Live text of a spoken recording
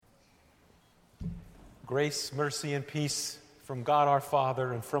Grace, mercy, and peace from God our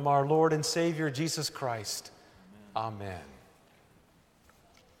Father and from our Lord and Savior Jesus Christ. Amen.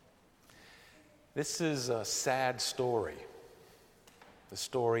 This is a sad story, the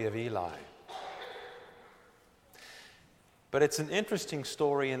story of Eli. But it's an interesting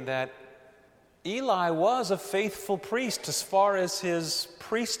story in that Eli was a faithful priest as far as his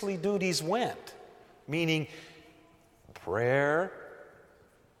priestly duties went, meaning prayer,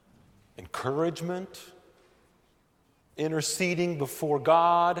 encouragement, interceding before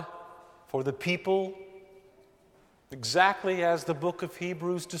God for the people, exactly as the book of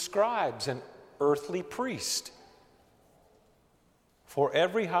Hebrews describes, an earthly priest. For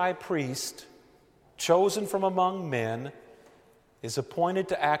every high priest chosen from among men is appointed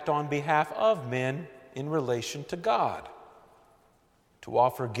to act on behalf of men in relation to God, to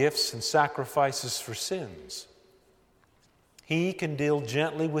offer gifts and sacrifices for sins. He can deal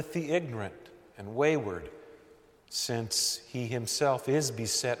gently with the ignorant and wayward, since he himself is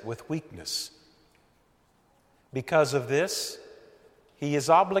beset with weakness. Because of this, he is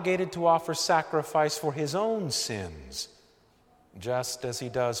obligated to offer sacrifice for his own sins, just as he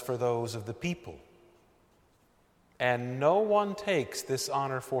does for those of the people. And no one takes this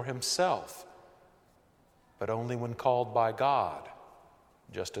honor for himself, but only when called by God,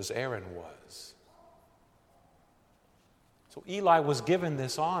 just as Aaron was. So Eli was given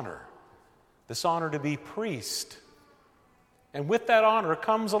this honor to be priest. And with that honor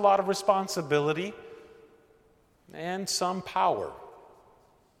comes a lot of responsibility and some power.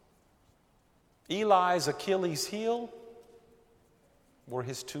 Eli's Achilles' heel were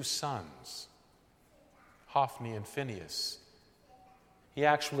his two sons, Hophni and Phinehas. He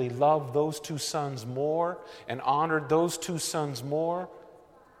actually loved those two sons more and honored those two sons more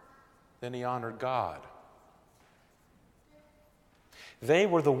than he honored God. They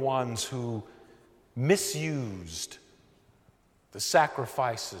were the ones who misused the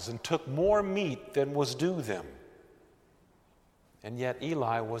sacrifices and took more meat than was due them. And yet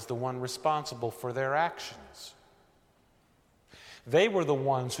Eli was the one responsible for their actions. They were the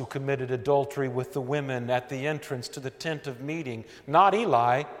ones who committed adultery with the women at the entrance to the tent of meeting, not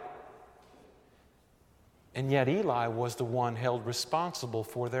Eli. And yet Eli was the one held responsible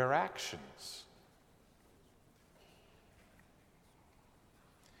for their actions.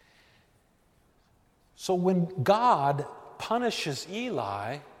 So when God punishes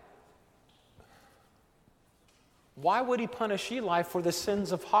Eli, why would he punish Eli for the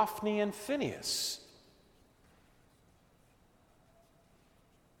sins of Hophni and Phinehas?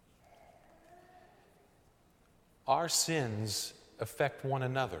 Our sins affect one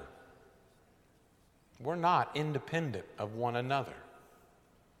another. We're not independent of one another.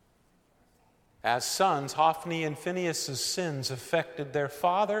 As sons, Hophni and Phinehas' sins affected their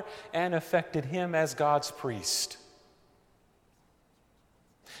father and affected him as God's priest.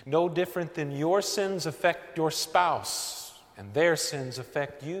 No different than your sins affect your spouse and their sins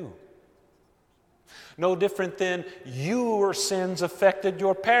affect you. No different than your sins affected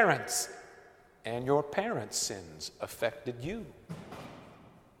your parents and your parents' sins affected you.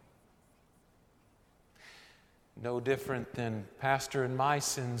 No different than Pastor and my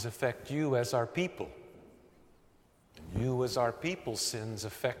sins affect you as our people. And you as our people's sins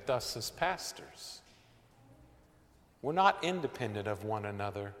affect us as pastors. We're not independent of one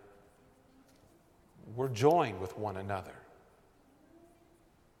another. We're joined with one another.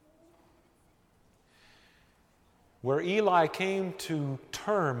 Where Eli came to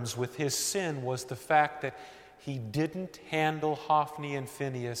terms with his sin was the fact that he didn't handle Hophni and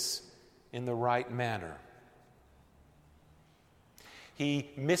Phinehas in the right manner. He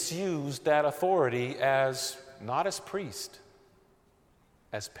misused that authority as, not as priest,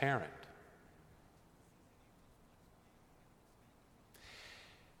 as parent.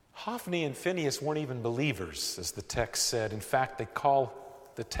 Hophni and Phinehas weren't even believers, as the text said. In fact,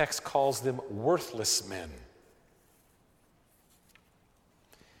 the text calls them worthless men.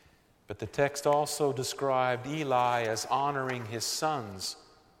 But the text also described Eli as honoring his sons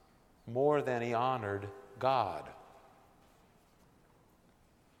more than he honored God.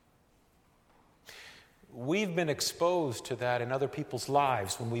 We've been exposed to that in other people's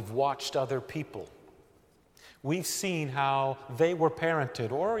lives when we've watched other people. We've seen how they were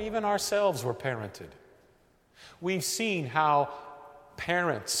parented, or even ourselves were parented. We've seen how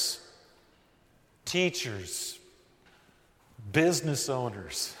parents, teachers, business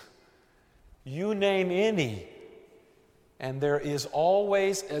owners, you name any, and there is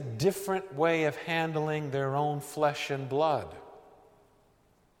always a different way of handling their own flesh and blood.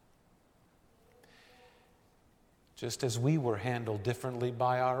 Just as we were handled differently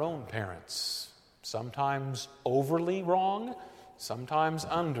by our own parents Sometimes overly wrong, sometimes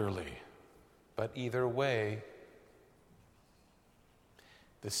underly. But either way,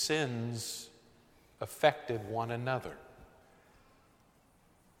 the sins affected one another.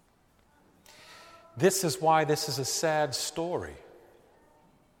 This is why this is a sad story.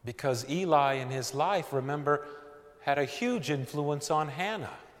 Because Eli in his life, remember, had a huge influence on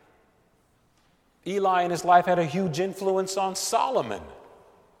Hannah. Eli in his life had a huge influence on Solomon.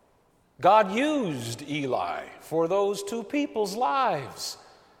 God used Eli for those two people's lives.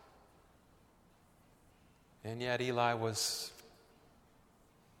 And yet Eli was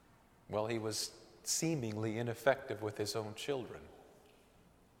seemingly ineffective with his own children.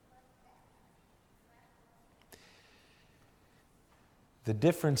 The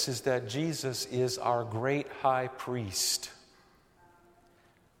difference is that Jesus is our great high priest.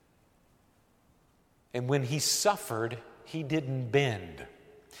 And when he suffered, he didn't bend.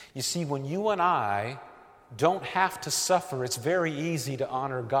 You see, when you and I don't have to suffer, it's very easy to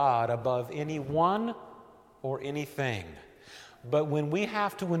honor God above anyone or anything. But when we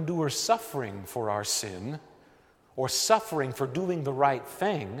have to endure suffering for our sin, or suffering for doing the right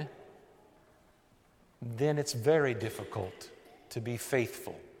thing, then it's very difficult to be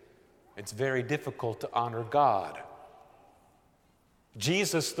faithful. It's very difficult to honor God.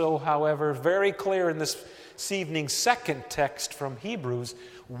 Jesus, though, however, very clear in this evening's second text from Hebrews,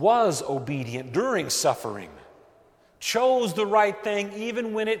 was obedient during suffering, chose the right thing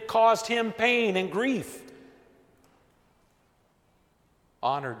even when it caused him pain and grief,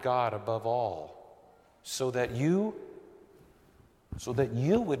 honored God above all, so that you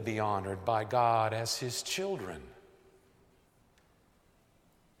would be honored by God as his children.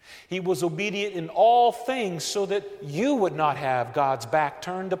 He was obedient in all things so that you would not have God's back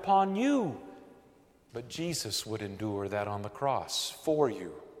turned upon you. But Jesus would endure that on the cross for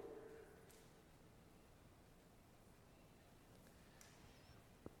you.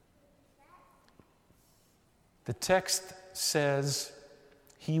 The text says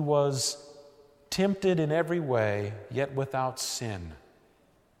he was tempted in every way, yet without sin.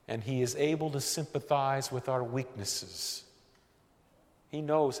 And he is able to sympathize with our weaknesses. He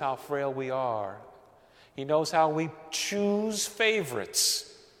knows how frail we are. He knows how we choose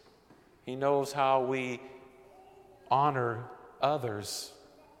favorites. He knows how we honor others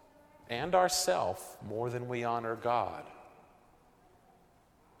and ourselves more than we honor God.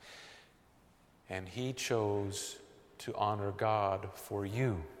 And he chose to honor God for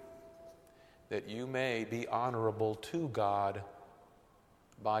you, that you may be honorable to God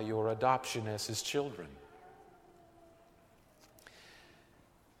by your adoption as his children.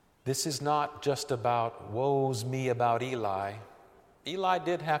 This is not just about woe's me about Eli. Eli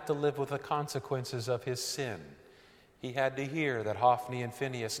did have to live with the consequences of his sin. He had to hear that Hophni and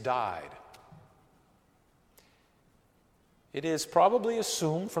Phinehas died. It is probably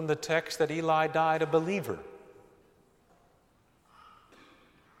assumed from the text that Eli died a believer.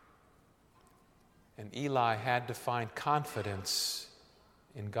 And Eli had to find confidence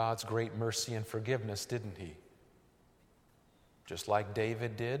in God's great mercy and forgiveness, didn't he? Just like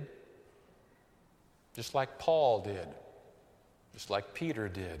David did, just like Paul did, just like Peter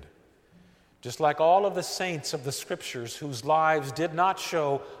did, just like all of the saints of the Scriptures whose lives did not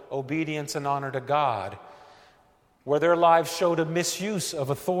show obedience and honor to God, where their lives showed a misuse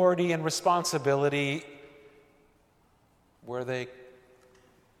of authority and responsibility, where they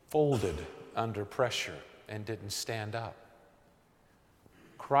folded under pressure and didn't stand up.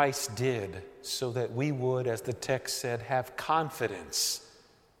 Christ did so that we would, as the text said, have confidence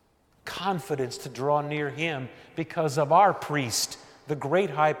to draw near him because of our priest, the great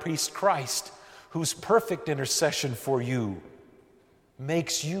high priest Christ, whose perfect intercession for you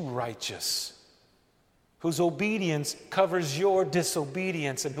makes you righteous, whose obedience covers your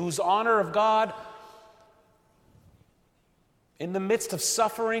disobedience, and whose honor of God in the midst of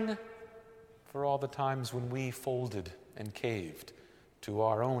suffering for all the times when we folded and caved to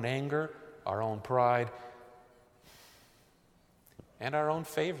our own anger, our own pride, and our own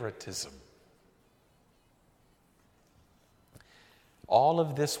favoritism. All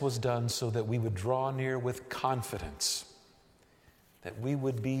of this was done so that we would draw near with confidence, that we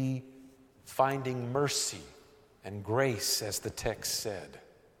would be finding mercy and grace, as the text said.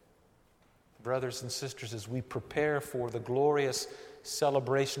 Brothers and sisters, as we prepare for the glorious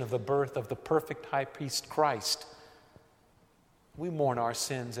celebration of the birth of the perfect high priest Christ, we mourn our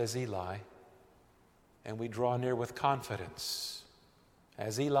sins as Eli, and we draw near with confidence,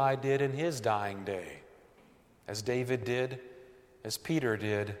 as Eli did in his dying day, as David did, as Peter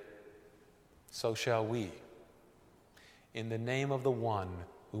did, so shall we. In the name of the one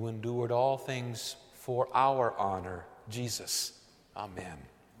who endured all things for our honor, Jesus. Amen.